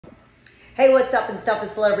Hey, what's up and stuff?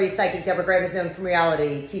 Is celebrity psychic Deborah Graham is known from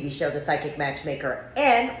reality TV show The Psychic Matchmaker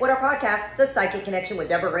and what our podcast, The Psychic Connection with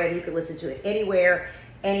Deborah Graham. You can listen to it anywhere,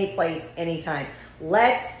 any place, anytime.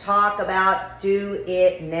 Let's talk about do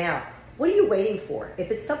it now. What are you waiting for?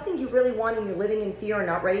 If it's something you really want and you're living in fear and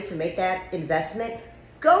not ready to make that investment,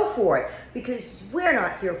 go for it, because we're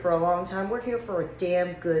not here for a long time. We're here for a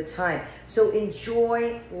damn good time. So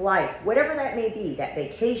enjoy life, whatever that may be, that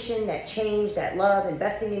vacation, that change, that love,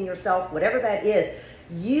 investing in yourself, whatever that is.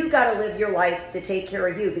 You got to live your life to take care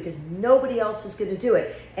of you, because nobody else is going to do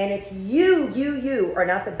it. And if you are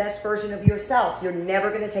not the best version of yourself, you're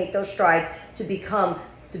never going to take those strides to be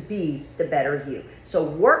the better you. So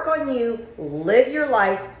work on you, live your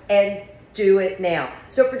life, and do it now.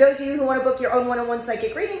 So for those of you who want to book your own one-on-one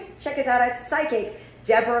psychic reading, check us out at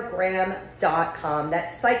psychicdeborahgraham.com.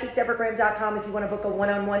 That's psychicdeborahgraham.com if you want to book a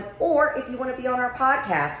one-on-one, or if you want to be on our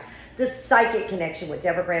podcast, The Psychic Connection with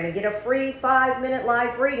Deborah Graham, and get a free 5-minute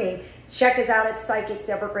live reading. Check us out at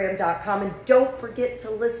psychicdeborahgraham.com, and don't forget to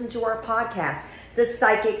listen to our podcast, The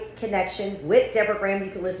Psychic Connection with Deborah Graham.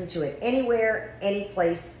 You can listen to it anywhere, any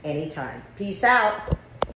place, anytime. Peace out.